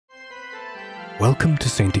Welcome to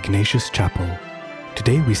St. Ignatius Chapel.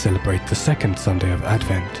 Today we celebrate the second Sunday of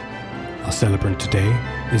Advent. Our celebrant today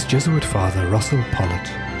is Jesuit Fr Russell Pollitt.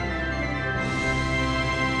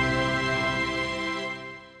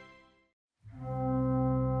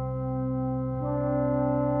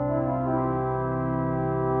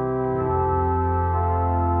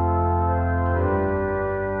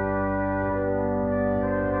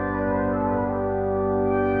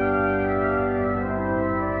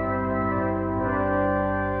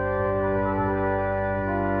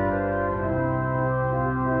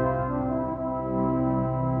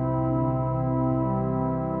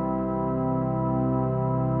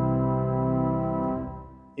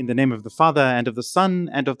 In the name of the Father, and of the Son,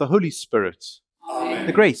 and of the Holy Spirit. Amen.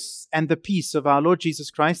 The grace and the peace of our Lord Jesus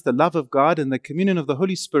Christ, the love of God, and the communion of the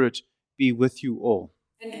Holy Spirit be with you all.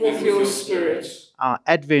 And with your spirit. Our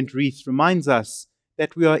Advent Wreath reminds us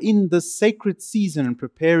that we are in this sacred season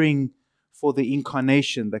preparing for the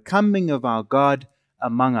incarnation, the coming of our God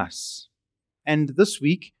among us. And this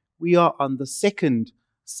week, we are on the second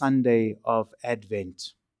Sunday of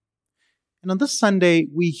Advent. And on this Sunday,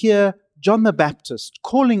 we hear John the Baptist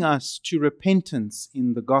calling us to repentance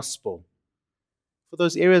in the gospel for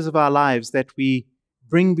those areas of our lives that we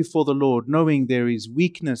bring before the Lord, knowing there is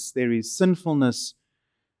weakness, there is sinfulness,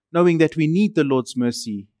 knowing that we need the Lord's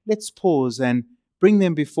mercy. Let's pause and bring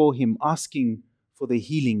them before Him, asking for the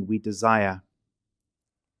healing we desire.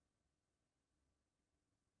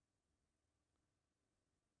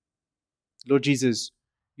 Lord Jesus,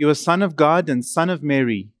 you are Son of God and Son of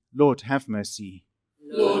Mary. Lord, have mercy.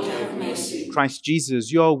 Lord, have mercy. Christ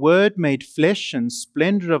Jesus, your Word made flesh and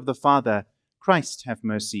splendor of the Father. Christ, have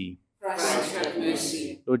mercy. Christ, have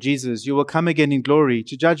mercy. Lord Jesus, you will come again in glory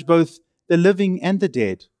to judge both the living and the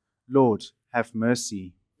dead. Lord, have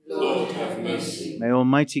mercy. Lord, have mercy. May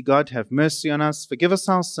Almighty God have mercy on us, forgive us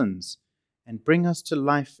our sins, and bring us to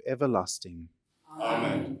life everlasting.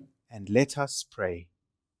 Amen. And let us pray.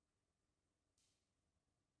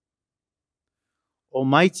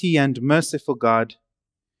 Almighty and merciful God,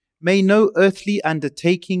 may no earthly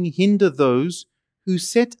undertaking hinder those who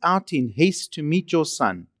set out in haste to meet your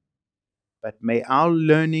Son, but may our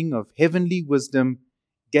learning of heavenly wisdom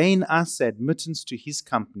gain us admittance to his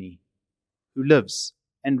company, who lives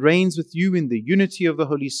and reigns with you in the unity of the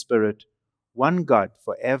Holy Spirit, one God,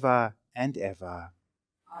 for ever and ever.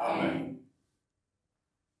 Amen.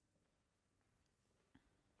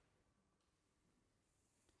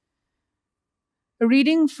 A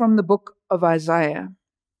reading from the book of Isaiah.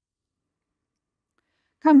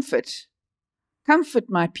 Comfort, comfort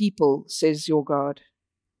my people, says your God.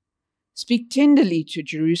 Speak tenderly to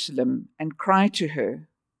Jerusalem and cry to her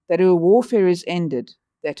that her warfare is ended,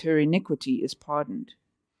 that her iniquity is pardoned,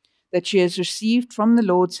 that she has received from the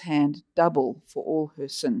Lord's hand double for all her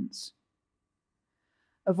sins.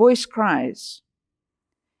 A voice cries,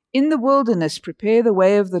 "In the wilderness prepare the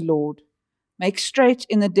way of the Lord. Make straight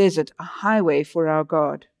in the desert a highway for our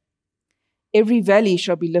God. Every valley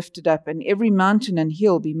shall be lifted up, and every mountain and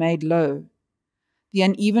hill be made low. The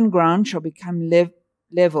uneven ground shall become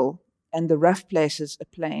level, and the rough places a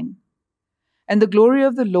plain. And the glory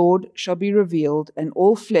of the Lord shall be revealed, and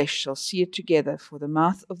all flesh shall see it together, for the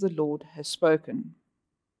mouth of the Lord has spoken.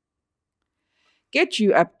 Get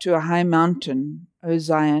you up to a high mountain, O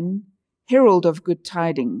Zion, herald of good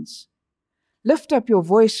tidings. Lift up your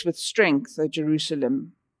voice with strength, O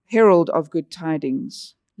Jerusalem, herald of good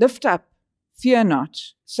tidings. Lift up, fear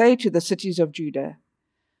not, say to the cities of Judah,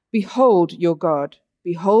 Behold your God,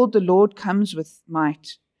 behold the Lord comes with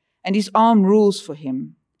might, and his arm rules for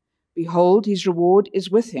him. Behold, his reward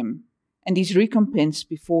is with him, and his recompense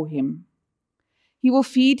before him. He will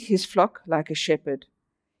feed his flock like a shepherd.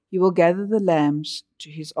 He will gather the lambs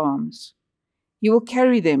to his arms. He will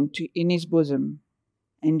carry them in his bosom,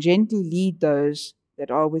 and gently lead those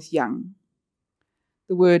that are with young."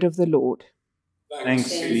 The word of the Lord.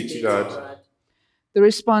 Thanks be to God. The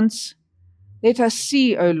response, "Let us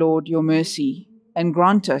see, O Lord, your mercy, and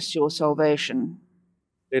grant us your salvation."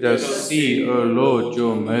 Let us see, O Lord,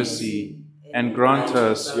 your mercy, and grant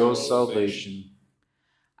us your salvation.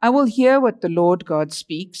 I will hear what the Lord God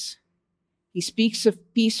speaks. He speaks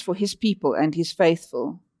of peace for his people and his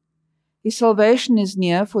faithful. His salvation is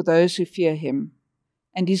near for those who fear him,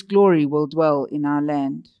 and his glory will dwell in our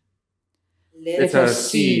land. Let us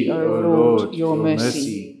see, O Lord, your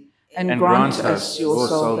mercy, and grant us your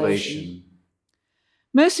salvation.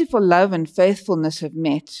 Merciful love and faithfulness have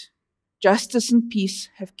met. Justice and peace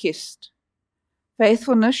have kissed.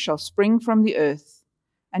 Faithfulness shall spring from the earth,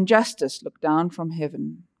 and justice look down from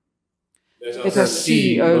heaven. Let us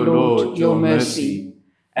see, O Lord, your mercy,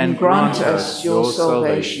 and grant us your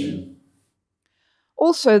salvation.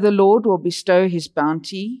 Also the Lord will bestow his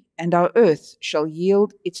bounty, and our earth shall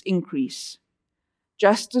yield its increase.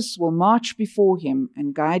 Justice will march before him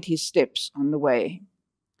and guide his steps on the way.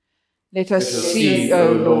 Let us see,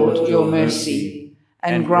 O Lord, your mercy,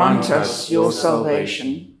 and grant us your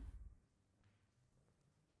salvation.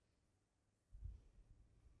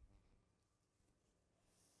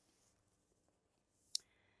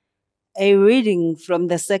 A reading from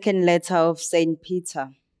the second letter of St.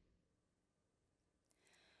 Peter.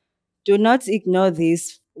 Do not ignore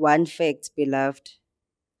this one fact, beloved,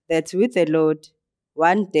 that with the Lord,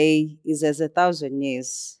 one day is as 1,000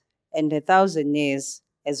 years, and 1,000 years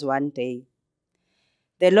as one day.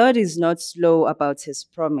 The Lord is not slow about his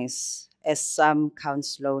promise, as some count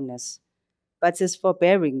slowness, but is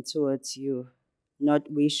forbearing towards you, not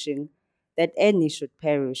wishing that any should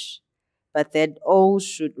perish, but that all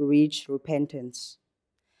should reach repentance.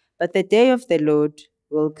 But the day of the Lord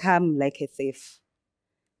will come like a thief,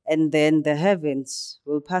 and then the heavens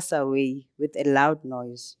will pass away with a loud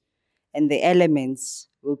noise, and the elements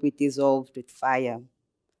will be dissolved with fire,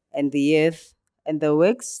 and the earth and the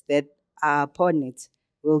works that are upon it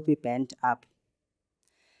will be burnt up.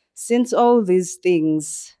 Since all these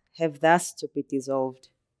things have thus to be dissolved,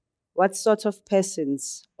 what sort of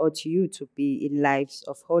persons ought you to be in lives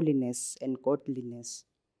of holiness and godliness,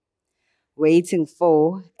 waiting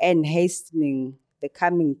for and hastening the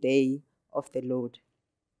coming day of the Lord,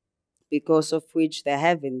 because of which the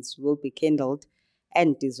heavens will be kindled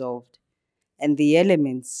and dissolved, and the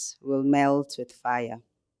elements will melt with fire?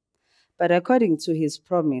 But according to his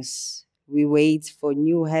promise, we wait for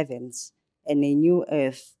new heavens and a new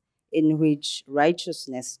earth in which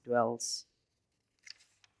righteousness dwells.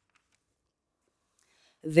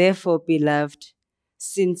 Therefore, beloved,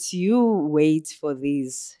 since you wait for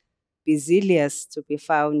these, be zealous to be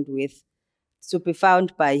found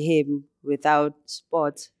by him without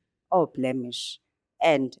spot or blemish,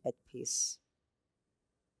 and at peace.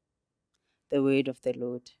 The word of the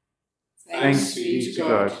Lord. Thanks be to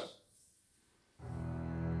God.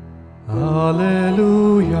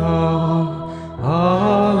 Alleluia,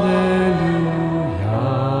 alleluia,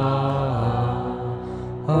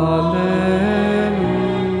 alleluia.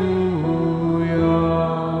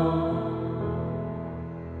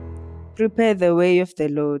 Prepare the way of the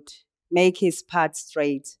Lord, make his path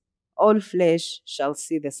straight. All flesh shall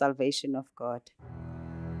see the salvation of God.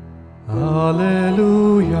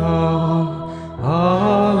 Alleluia,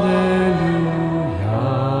 alleluia,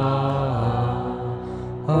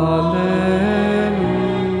 alleluia.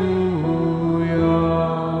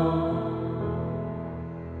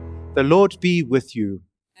 The Lord be with you.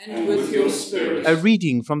 And with your spirit. A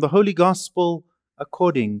reading from the Holy Gospel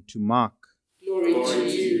according to Mark. Glory to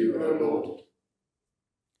you, O Lord.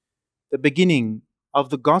 The beginning of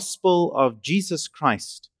the Gospel of Jesus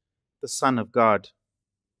Christ, the Son of God.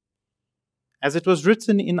 As it was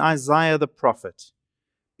written in Isaiah the prophet,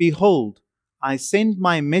 Behold, I send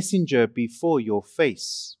my messenger before your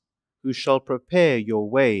face, who shall prepare your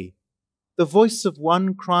way. The voice of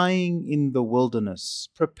one crying in the wilderness,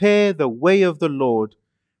 Prepare the way of the Lord,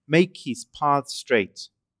 make his path straight.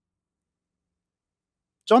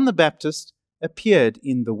 John the Baptist appeared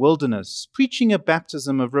in the wilderness, preaching a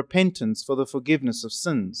baptism of repentance for the forgiveness of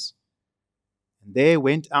sins. And there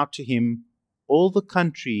went out to him all the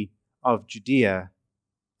country of Judea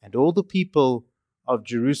and all the people of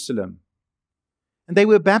Jerusalem. And they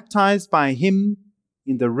were baptized by him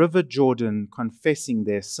in the river Jordan, confessing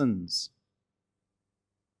their sins.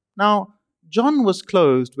 Now, John was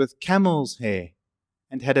clothed with camel's hair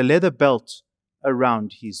and had a leather belt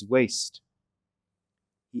around his waist.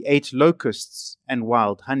 He ate locusts and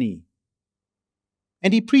wild honey.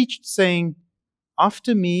 And he preached, saying,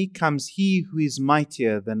 After me comes he who is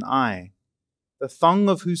mightier than I, the thong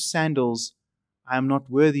of whose sandals I am not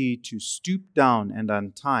worthy to stoop down and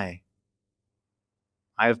untie.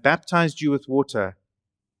 I have baptized you with water,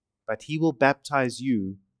 but he will baptize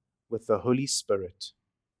you with the Holy Spirit.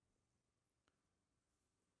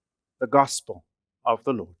 The Gospel of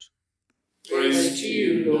the Lord. Praise to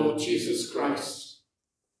you, Lord Jesus Christ.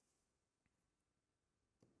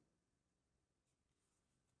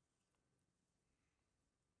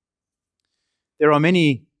 There are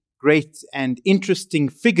many great and interesting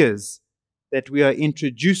figures that we are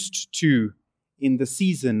introduced to in the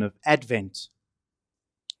season of Advent.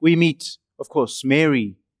 We meet, of course,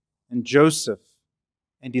 Mary and Joseph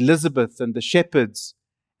and Elizabeth and the shepherds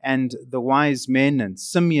and the wise men and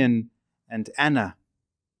Simeon and Anna.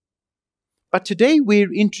 But today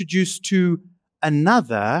we're introduced to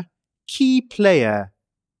another key player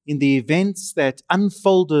in the events that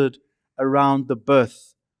unfolded around the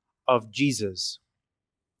birth of Jesus.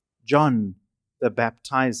 John the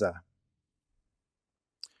Baptizer.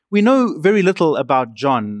 We know very little about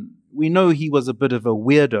John. We know he was a bit of a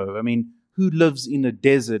weirdo. I mean, who lives in a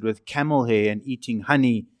desert with camel hair and eating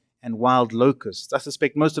honey and wild locusts? I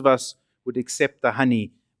suspect most of us would accept the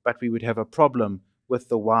honey, but we would have a problem with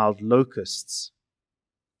the wild locusts.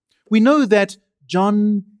 We know that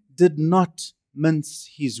John did not mince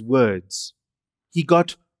his words. He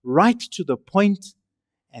got right to the point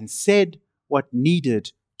and said what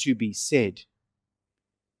needed to be said.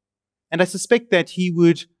 And I suspect that he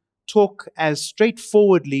would talk as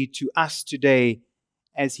straightforwardly to us today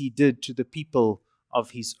as he did to the people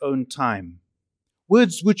of his own time.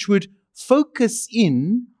 Words which would focus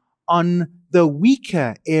in on the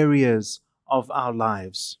weaker areas of our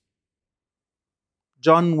lives.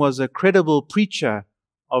 John was a credible preacher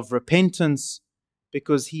of repentance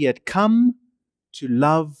because he had come to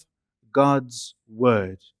love God's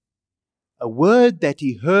word, a word that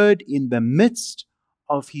he heard in the midst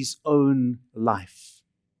of his own life.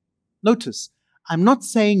 Notice, I'm not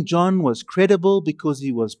saying John was credible because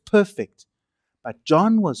he was perfect, but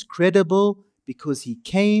John was credible because he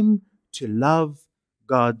came to love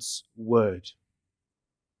God's word.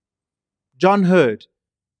 John heard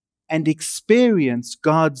and experienced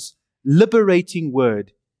God's liberating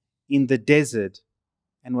word in the desert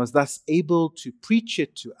and was thus able to preach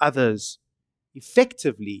it to others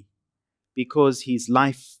effectively because his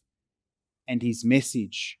life and his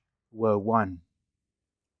message were one.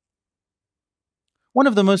 One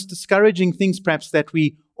of the most discouraging things, perhaps, that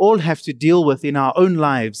we all have to deal with in our own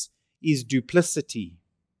lives is duplicity.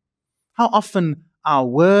 How often our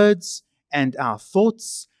words and our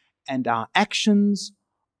thoughts and our actions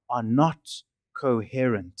are not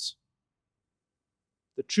coherent.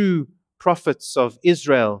 The true prophets of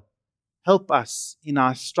Israel help us in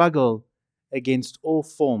our struggle against all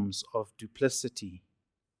forms of duplicity.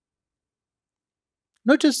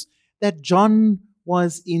 Notice that John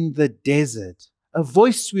was in the desert, a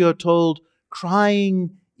voice, we are told,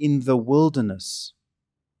 crying in the wilderness.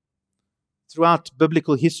 Throughout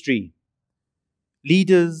biblical history,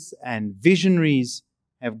 leaders and visionaries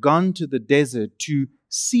have gone to the desert to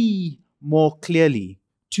see more clearly,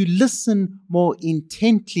 to listen more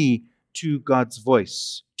intently to God's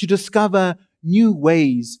voice, to discover new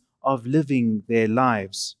ways of living their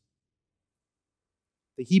lives.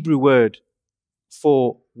 The Hebrew word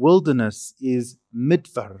for wilderness is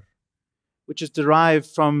midvar, which is derived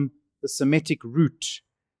from the Semitic root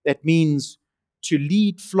that means to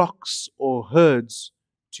lead flocks or herds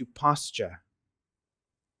to pasture.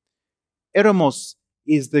 Eremos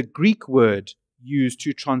is the Greek word used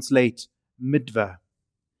to translate midvar,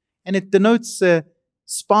 and it denotes a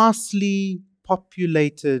sparsely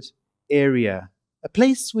populated area, a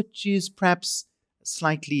place which is perhaps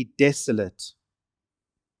slightly desolate.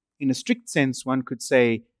 In a strict sense, one could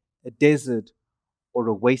say a desert or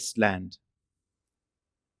a wasteland.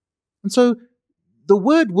 And so the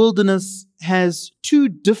word wilderness has two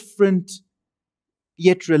different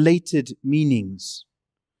yet related meanings,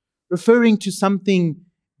 referring to something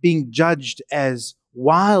being judged as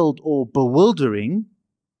wild or bewildering,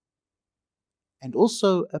 and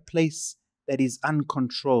also a place that is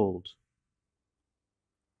uncontrolled.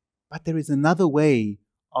 But there is another way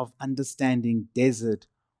of understanding desert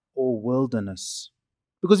or wilderness.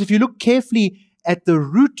 Because if you look carefully at the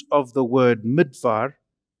root of the word midvar,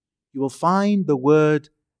 you will find the word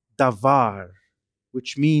davar,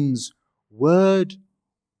 which means word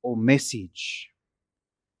or message.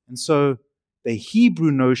 And so the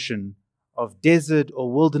Hebrew notion of desert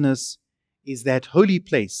or wilderness is that holy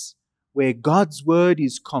place where God's word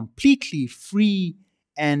is completely free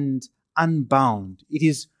and unbound. It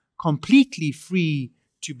is completely free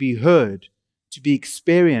to be heard, to be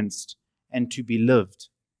experienced, and to be lived.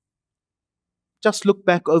 Just look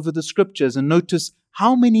back over the scriptures and notice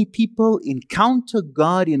how many people encounter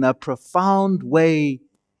God in a profound way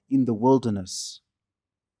in the wilderness.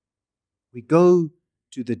 We go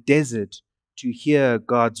to the desert to hear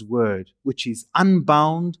God's word, which is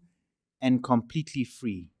unbound and completely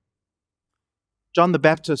free. John the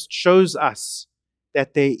Baptist shows us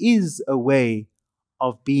that there is a way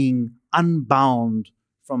of being unbound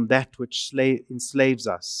from that which enslaves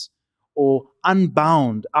us, or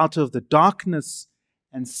unbound out of the darkness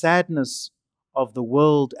and sadness of the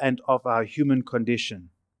world and of our human condition.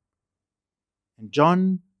 And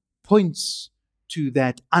John points to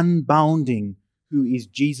that unbounding who is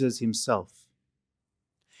Jesus himself.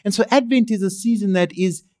 And so Advent is a season that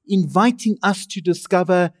is inviting us to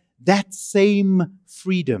discover that same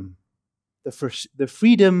freedom, the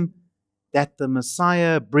freedom that the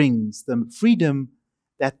Messiah brings, the freedom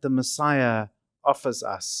that the Messiah offers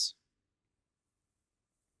us.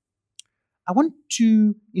 I want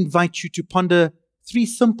to invite you to ponder 3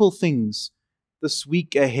 simple things this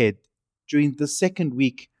week ahead during the second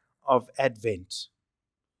week of Advent.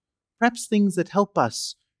 Perhaps things that help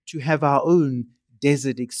us to have our own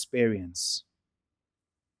desert experience.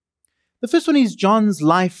 The first one is John's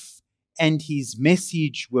life and his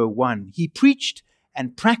message were one. He preached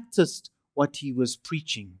and practiced what he was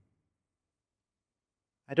preaching.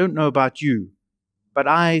 I don't know about you, but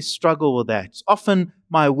I struggle with that. Often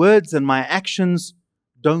my words and my actions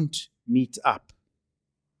don't meet up.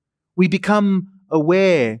 We become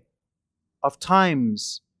aware of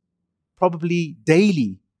times, probably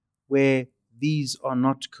daily, where these are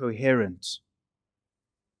not coherent.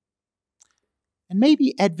 And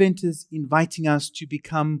maybe Advent is inviting us to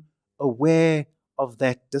become aware of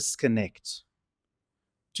that disconnect,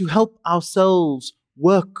 to help ourselves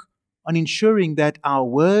work on ensuring that our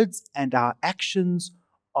words and our actions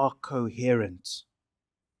are coherent.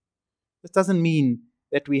 This doesn't mean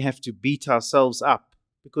that we have to beat ourselves up,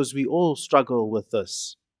 because we all struggle with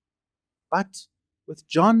this. But with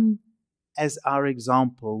John as our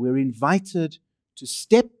example, we're invited to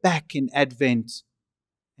step back in Advent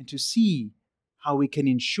and to see how we can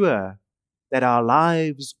ensure that our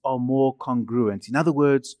lives are more congruent. In other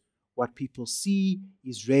words, what people see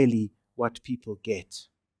is really what people get.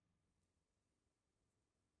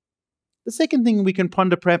 The second thing we can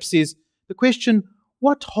ponder perhaps is the question,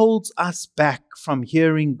 what holds us back from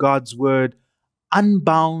hearing God's word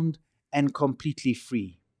unbound and completely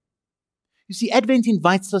free? You see, Advent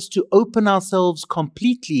invites us to open ourselves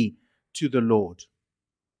completely to the Lord.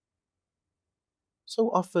 So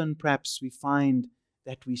often, perhaps, we find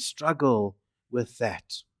that we struggle with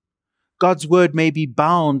that. God's word may be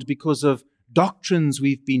bound because of doctrines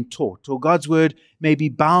we've been taught, or God's word may be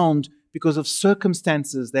bound because of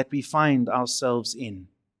circumstances that we find ourselves in.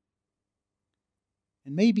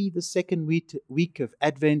 And maybe the second week of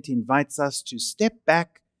Advent invites us to step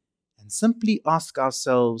back and simply ask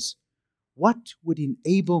ourselves, what would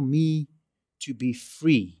enable me to be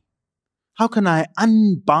free? How can I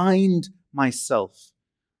unbind myself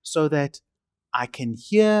so that I can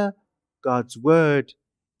hear God's word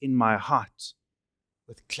in my heart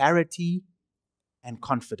with clarity and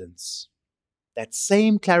confidence? That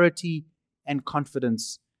same clarity and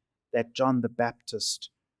confidence that John the Baptist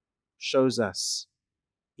shows us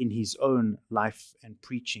in his own life and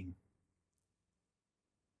preaching.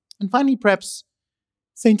 And finally, perhaps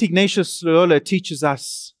St. Ignatius Loyola teaches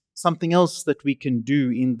us something else that we can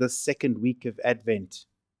do in the second week of Advent.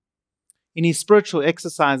 In his spiritual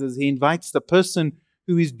exercises, he invites the person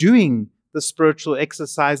who is doing the spiritual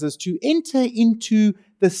exercises to enter into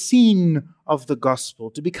the scene of the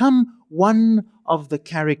gospel, to become one of the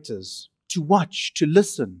characters, to watch, to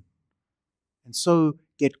listen, and so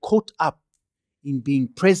get caught up in being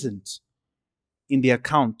present in the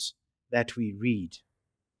account that we read.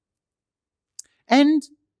 And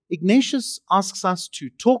Ignatius asks us to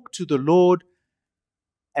talk to the Lord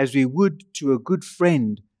as we would to a good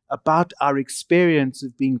friend about our experience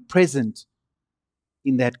of being present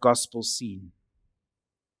in that gospel scene.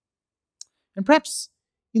 And perhaps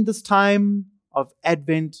in this time of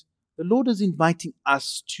Advent, the Lord is inviting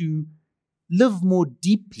us to live more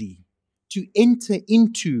deeply, to enter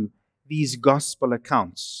into these gospel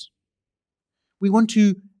accounts. We want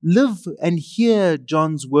to live and hear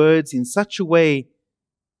John's words in such a way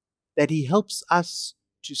that he helps us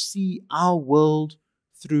to see our world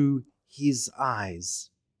through his eyes,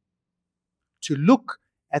 to look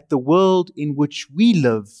at the world in which we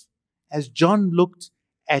live as John looked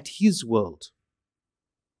at his world,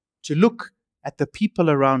 to look at the people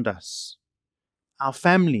around us, our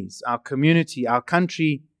families, our community, our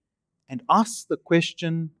country, and ask the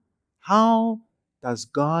question, how does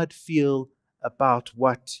God feel about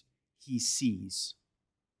what he sees?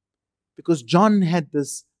 Because John had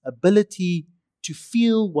this ability to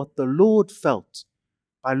feel what the Lord felt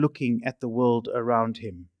by looking at the world around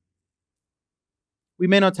him. We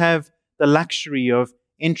may not have the luxury of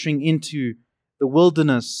entering into the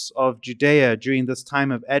wilderness of Judea during this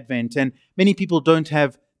time of Advent, and many people don't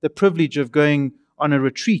have the privilege of going on a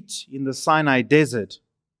retreat in the Sinai desert.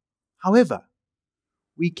 However,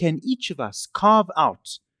 we can each of us carve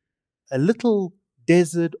out a little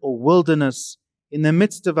desert or wilderness in the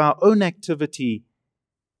midst of our own activity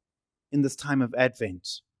in this time of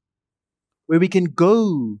Advent, where we can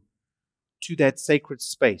go to that sacred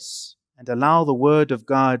space and allow the Word of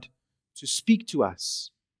God to speak to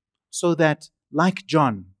us, so that, like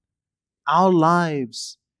John, our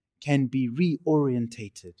lives can be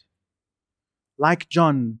reorientated. Like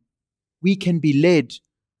John, we can be led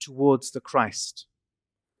towards the Christ.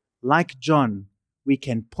 Like John, we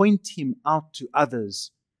can point him out to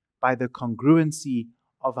others by the congruency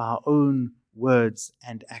of our own words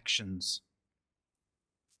and actions.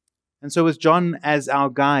 And so with John as our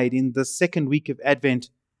guide in the second week of Advent,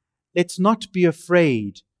 let's not be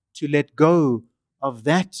afraid to let go of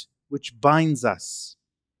that which binds us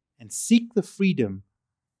and seek the freedom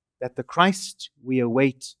that the Christ we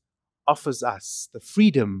await offers us, the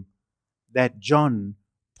freedom that John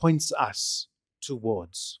points us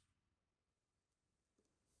towards.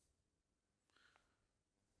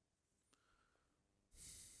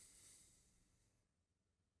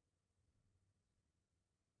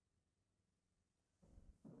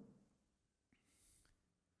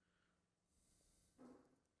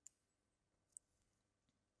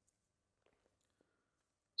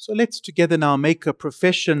 So let's together now make a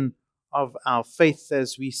profession of our faith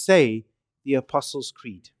as we say the Apostles'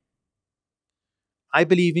 Creed. I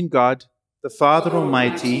believe in God, the Father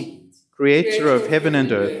Almighty, creator of heaven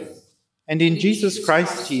and earth, and in Jesus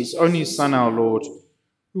Christ, his only Son, our Lord,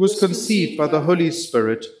 who was conceived by the Holy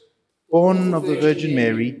Spirit, born of the Virgin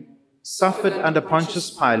Mary, suffered under Pontius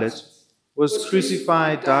Pilate, was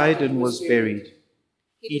crucified, died, and was buried.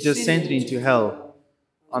 He descended into hell.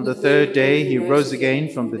 On the third day he rose again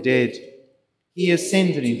from the dead. He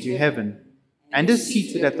ascended into heaven, and is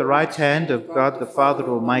seated at the right hand of God the Father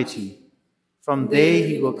Almighty. From there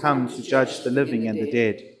he will come to judge the living and the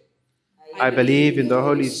dead. I believe in the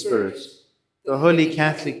Holy Spirit, the Holy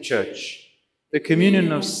Catholic Church, the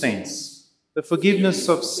communion of saints, the forgiveness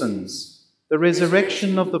of sins, the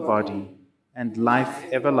resurrection of the body, and life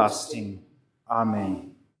everlasting.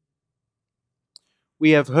 Amen.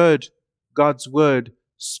 We have heard God's word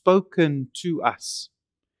spoken to us,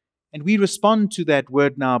 and we respond to that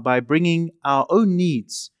word now by bringing our own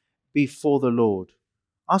needs before the Lord,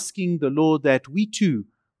 asking the Lord that we too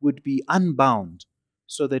would be unbound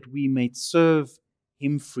so that we may serve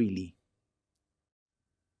him freely.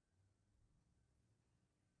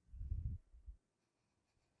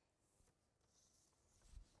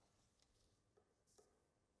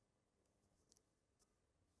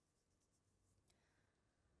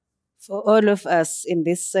 For all of us in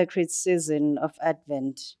this sacred season of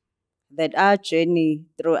Advent, that our journey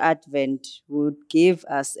through Advent would give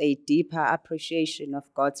us a deeper appreciation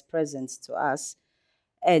of God's presence to us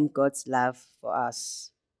and God's love for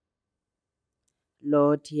us.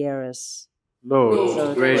 Lord, hear us.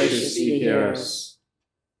 Lord, graciously hear us.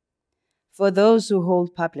 For those who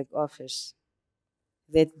hold public office,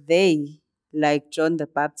 that they, like John the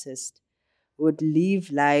Baptist, would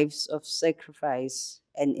live lives of sacrifice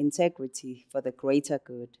and integrity for the greater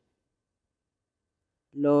good.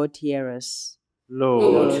 Lord, hear us.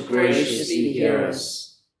 Lord, graciously hear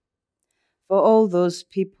us. For all those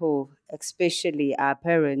people, especially our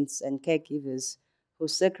parents and caregivers, who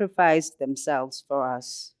sacrificed themselves for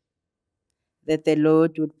us, that the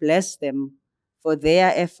Lord would bless them for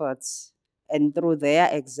their efforts and through their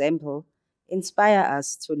example, inspire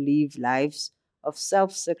us to live lives of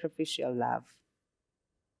self-sacrificial love.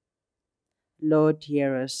 Lord,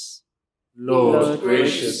 hear us. Lord,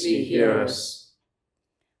 graciously hear us.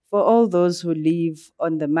 For all those who live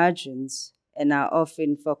on the margins and are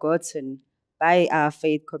often forgotten by our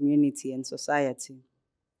faith community and society,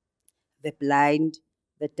 the blind,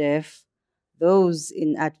 the deaf, those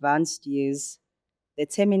in advanced years, the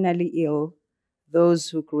terminally ill, those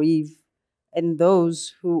who grieve, and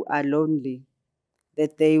those who are lonely,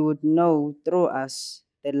 that they would know through us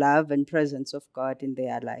the love and presence of God in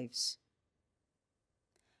their lives.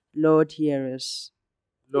 Lord, hear us.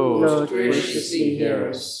 Lord, graciously hear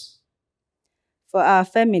us. For our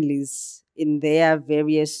families in their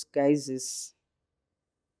various guises,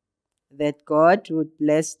 that God would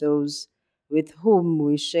bless those with whom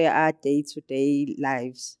we share our day-to-day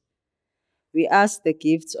lives. We ask the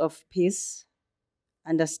gifts of peace,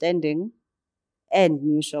 understanding, and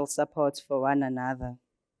mutual support for one another.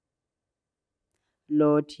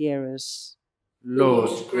 Lord, hear us.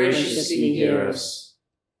 Lord, graciously hear us.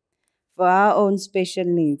 For our own special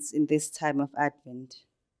needs in this time of Advent,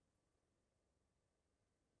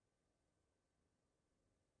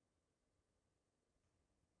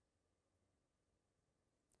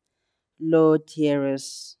 Lord, hear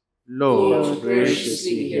us. Lord,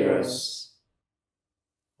 graciously hear us.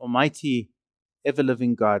 Almighty,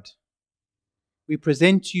 ever-living God, we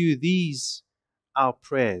present to you these, our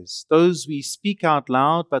prayers, those we speak out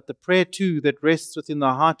loud, but the prayer too that rests within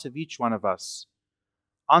the heart of each one of us.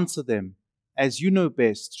 Answer them as you know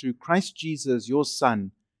best through Christ Jesus, your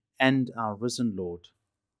Son, and our risen Lord.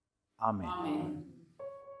 Amen. Amen.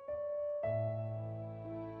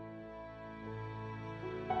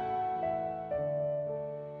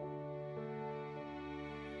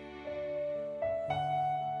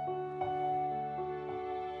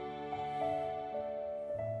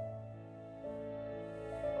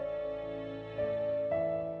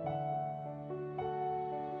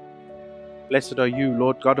 Blessed are you,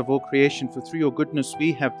 Lord God of all creation, for through your goodness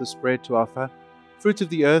we have this bread to offer, fruit of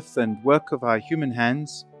the earth and work of our human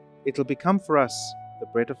hands. It will become for us the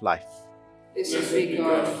bread of life. Blessed be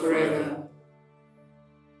God forever.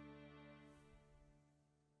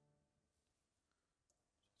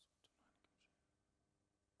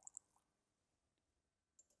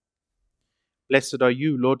 Blessed are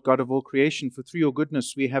you, Lord God of all creation, for through your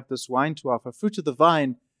goodness we have this wine to offer, fruit of the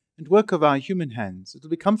vine and work of our human hands. It will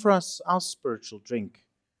become for us our spiritual drink.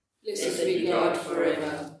 Blessed be God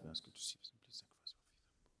forever.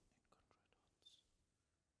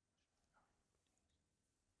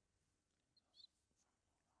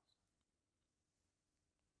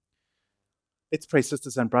 Let's pray,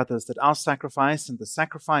 sisters and brothers, that our sacrifice and the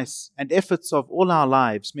sacrifice and efforts of all our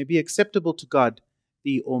lives may be acceptable to God,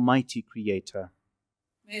 the Almighty Creator.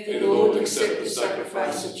 May the Lord accept the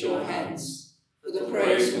sacrifice at your hands, for the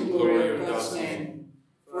praise and glory of God's name,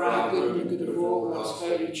 for our good and the good of all God's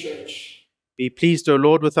holy church. Be pleased, O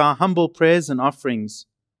Lord, with our humble prayers and offerings.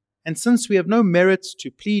 And since we have no merit to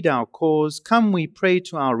plead our cause, come, we pray,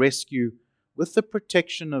 to our rescue with the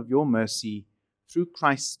protection of your mercy, through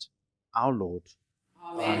Christ our Lord.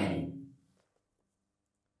 Amen.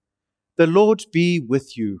 The Lord be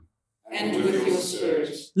with you. And with your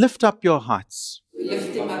spirit. Lift up your hearts. We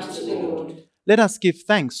lift them up to the Lord. Let us give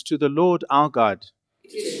thanks to the Lord our God.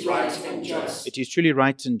 It is right and just. It is truly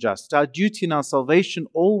right and just, our duty and our salvation,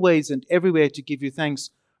 always and everywhere to give you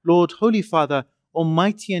thanks, Lord, Holy Father,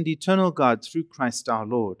 Almighty and eternal God, through Christ our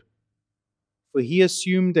Lord. For he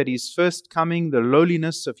assumed at his first coming the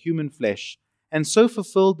lowliness of human flesh, and so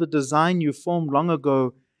fulfilled the design you formed long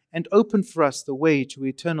ago, and opened for us the way to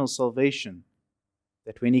eternal salvation,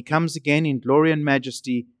 that when he comes again in glory and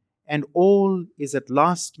majesty, and all is at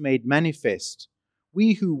last made manifest,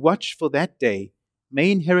 we who watch for that day may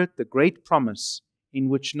inherit the great promise in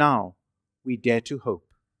which now we dare to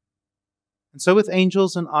hope. And so with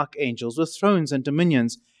angels and archangels, with thrones and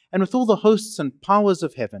dominions, and with all the hosts and powers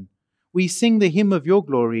of heaven, we sing the hymn of your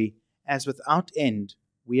glory, as without end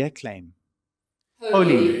we acclaim.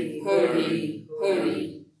 Holy, holy,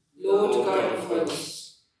 holy, Lord God of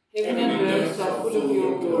hosts, heaven and earth are full of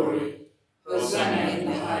your glory. Hosanna in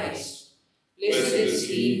the highest. Blessed is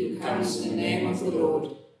he who comes in the name of the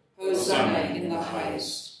Lord. Hosanna in the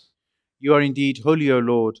highest. You are indeed holy, O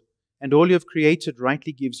Lord, and all you have created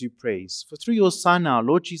rightly gives you praise. For through your Son, our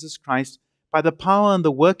Lord Jesus Christ, by the power and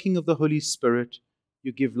the working of the Holy Spirit,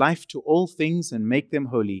 you give life to all things and make them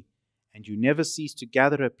holy, and you never cease to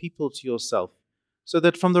gather a people to yourself, so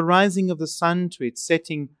that from the rising of the sun to its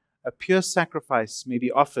setting, a pure sacrifice may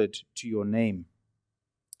be offered to your name.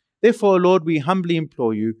 Therefore, Lord, we humbly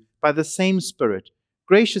implore you, by the same Spirit,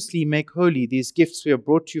 graciously make holy these gifts we have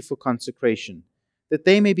brought you for consecration, that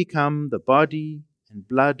they may become the body and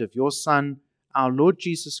blood of your Son, our Lord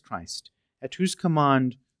Jesus Christ, at whose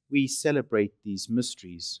command we celebrate these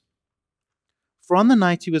mysteries. For on the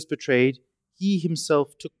night he was betrayed, he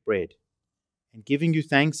himself took bread, and giving you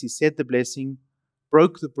thanks, he said the blessing,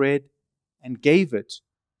 broke the bread, and gave it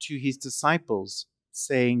to his disciples,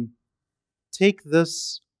 saying, "Take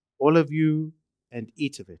this, all of you, and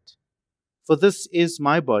eat of it. For this is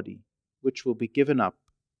my body, which will be given up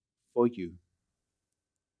for you."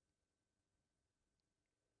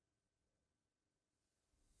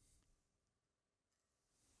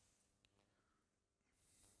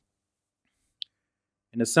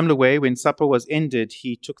 In a similar way, when supper was ended,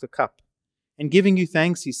 he took the cup, and giving you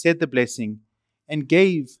thanks, he said the blessing, and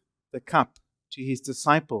gave the cup to his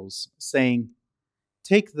disciples, saying,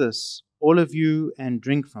 "Take this, all of you, and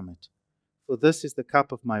drink from it. For this is the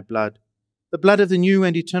cup of my blood, the blood of the new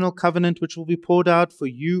and eternal covenant, which will be poured out for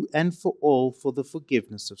you and for all for the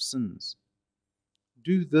forgiveness of sins.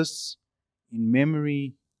 Do this in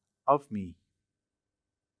memory of me."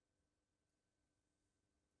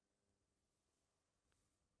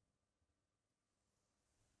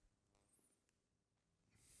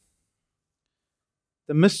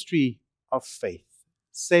 The mystery of faith.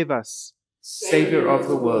 Save us, Saviour of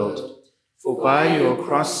the world, for by your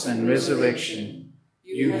cross and resurrection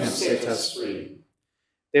you have set us free.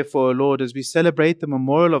 Therefore, O Lord, as we celebrate the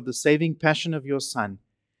memorial of the saving passion of your Son,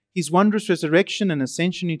 his wondrous resurrection and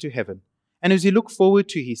ascension into heaven, and as we look forward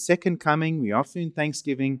to his second coming, we offer in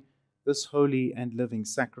thanksgiving this holy and living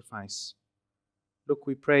sacrifice. Look,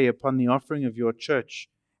 we pray, upon the offering of your church,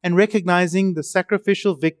 and recognizing the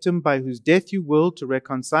sacrificial victim by whose death you willed to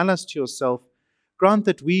reconcile us to yourself, grant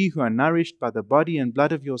that we who are nourished by the body and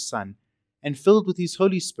blood of your Son, and filled with his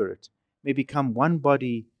Holy Spirit, may become one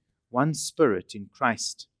body, one spirit in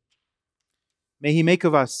Christ. May he make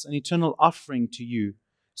of us an eternal offering to you,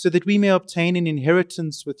 so that we may obtain an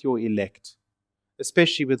inheritance with your elect,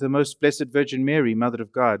 especially with the most blessed Virgin Mary, Mother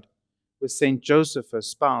of God, with Saint Joseph, her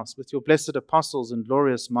spouse, with your blessed apostles and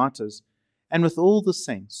glorious martyrs, and with all the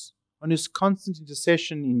saints, on whose constant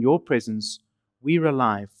intercession in your presence we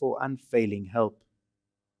rely for unfailing help.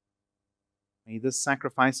 May this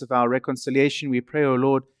sacrifice of our reconciliation, we pray, O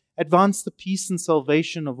Lord, advance the peace and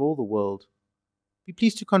salvation of all the world. Be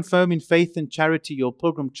pleased to confirm in faith and charity your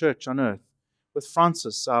pilgrim church on earth, with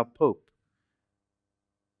Francis, our Pope,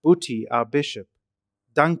 Buti, our Bishop,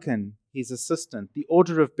 Duncan, his assistant, the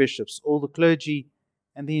order of bishops, all the clergy,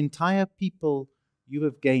 and the entire people you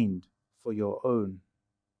have gained for your own.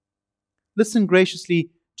 Listen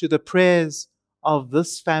graciously to the prayers of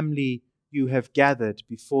this family you have gathered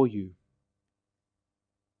before you.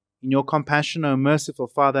 In your compassion, O merciful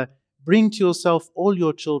Father, bring to yourself all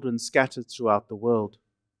your children scattered throughout the world.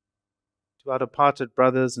 To our departed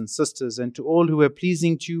brothers and sisters, and to all who were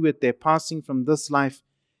pleasing to you at their passing from this life,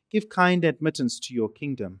 give kind admittance to your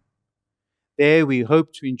kingdom. There we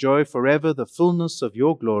hope to enjoy forever the fullness of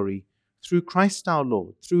your glory, through Christ our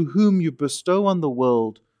Lord, through whom you bestow on the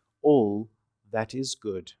world all that is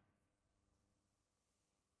good.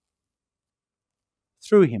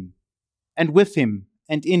 Through him, and with him,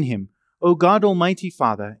 and in him, O God, Almighty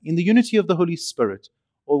Father, in the unity of the Holy Spirit,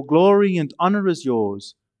 all glory and honor is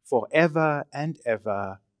yours, forever and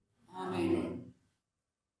ever. Amen.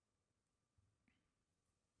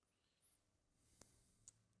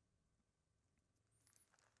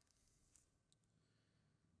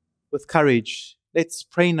 With courage, let's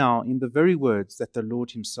pray now in the very words that the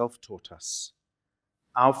Lord himself taught us.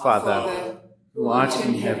 Our Father, who art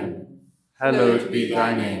in heaven, hallowed be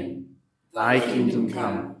thy name. Thy kingdom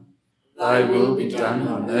come, thy will be done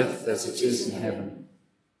on earth as it is in heaven.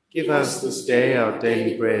 Give us this day our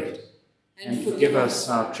daily bread, and forgive us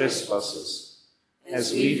our trespasses,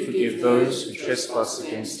 as we forgive those who trespass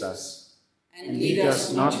against us. And lead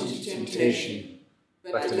us not into temptation,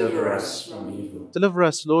 but deliver us from evil. Deliver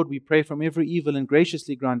us, Lord, we pray, from every evil, and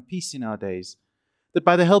graciously grant peace in our days, that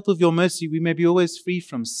by the help of your mercy we may be always free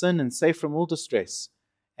from sin and safe from all distress,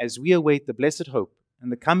 as we await the blessed hope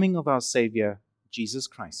and the coming of our Saviour, Jesus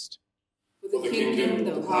Christ. For the kingdom,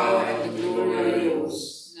 the power, and the glory are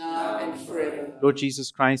yours, now and forever. Lord Jesus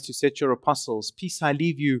Christ, who said to your apostles, "Peace I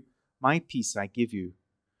leave you, my peace I give you,"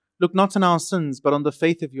 look not on our sins, but on the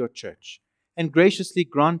faith of your church, and graciously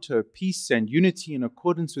grant her peace and unity in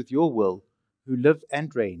accordance with your will, who live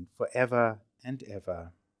and reign forever and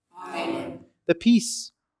ever. Amen. The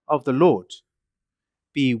peace of the Lord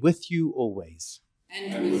be with you always.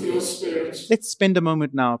 And with your spirit. Let's spend a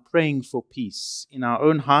moment now praying for peace in our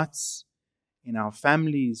own hearts, in our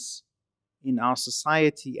families, in our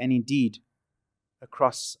society, and indeed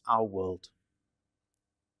across our world.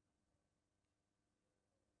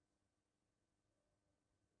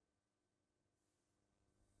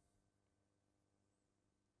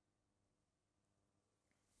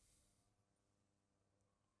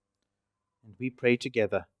 And we pray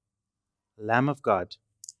together. Lamb of God,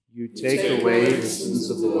 you take away the sins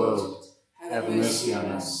of the world. Have mercy on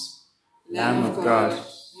us. Lamb of God,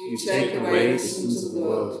 you take away the sins of the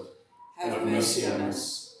world. Have mercy on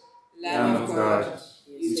us. Lamb of God,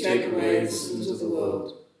 you take away the sins of the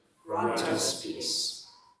world. Grant us peace.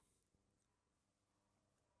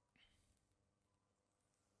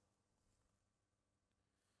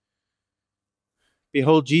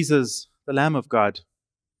 Behold Jesus, the Lamb of God.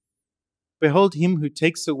 Behold him who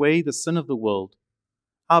takes away the sin of the world.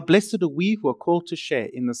 How blessed are we who are called to share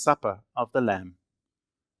in the supper of the Lamb.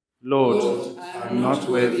 Lord, I am not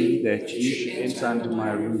worthy that you should enter under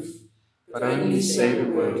my roof, but only say the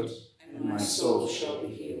word, and my soul shall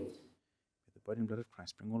be healed. May the body and blood of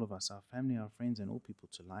Christ bring all of us, our family, our friends, and all people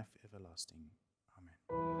to life everlasting. Amen.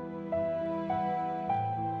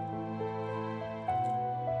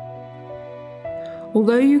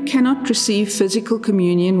 Although you cannot receive physical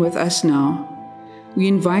communion with us now, we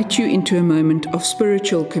invite you into a moment of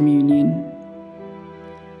spiritual communion.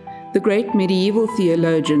 The great medieval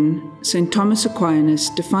theologian, St. Thomas Aquinas,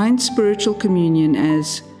 defined spiritual communion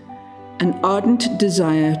as an ardent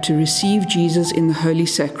desire to receive Jesus in the Holy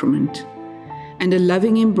Sacrament, and a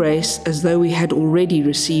loving embrace as though we had already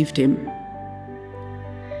received him.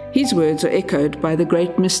 His words are echoed by the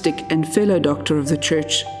great mystic and fellow doctor of the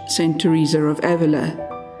Church, St. Teresa of Avila,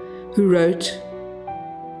 who wrote,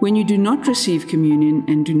 "When you do not receive communion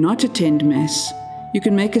and do not attend Mass, you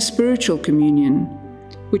can make a spiritual communion,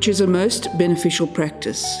 which is a most beneficial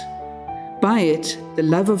practice. By it, the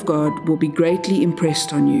love of God will be greatly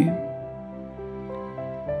impressed on you."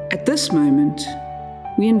 At this moment,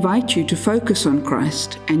 we invite you to focus on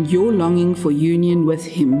Christ and your longing for union with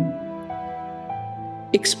him.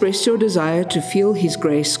 Express your desire to feel His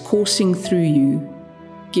grace coursing through you,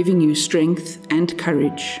 giving you strength and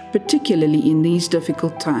courage, particularly in these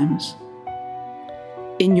difficult times.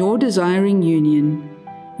 In your desiring union,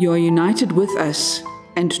 you are united with us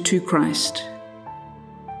and to Christ.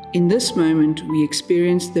 In this moment, we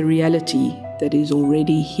experience the reality that is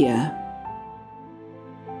already here.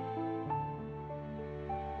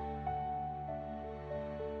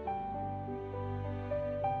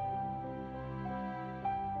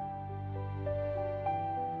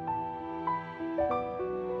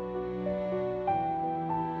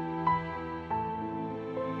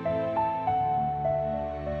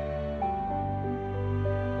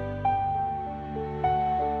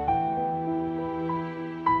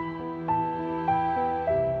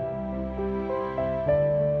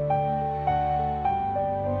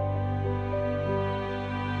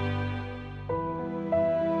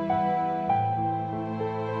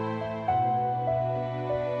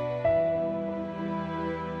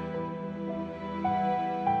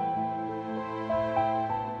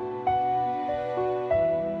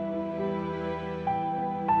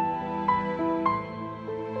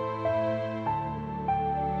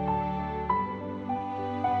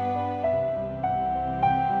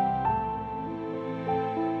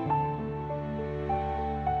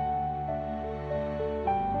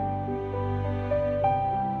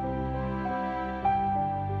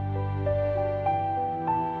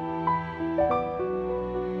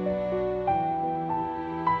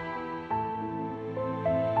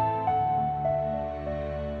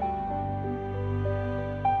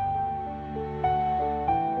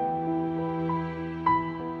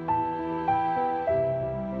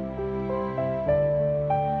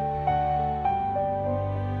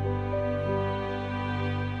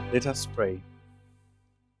 Let us pray.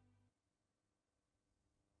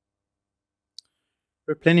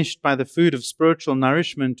 Replenished by the food of spiritual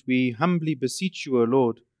nourishment, we humbly beseech you, O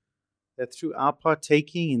Lord, that through our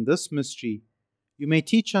partaking in this mystery, you may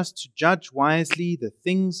teach us to judge wisely the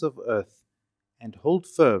things of earth and hold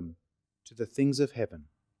firm to the things of heaven.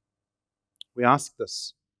 We ask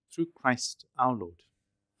this through Christ our Lord.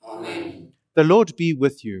 Amen. The Lord be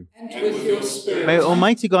with you. And with your spirit. May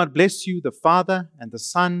Almighty God bless you, the Father, and the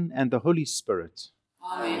Son, and the Holy Spirit.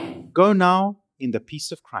 Amen. Go now in the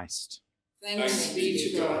peace of Christ. Thanks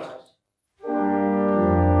be to God.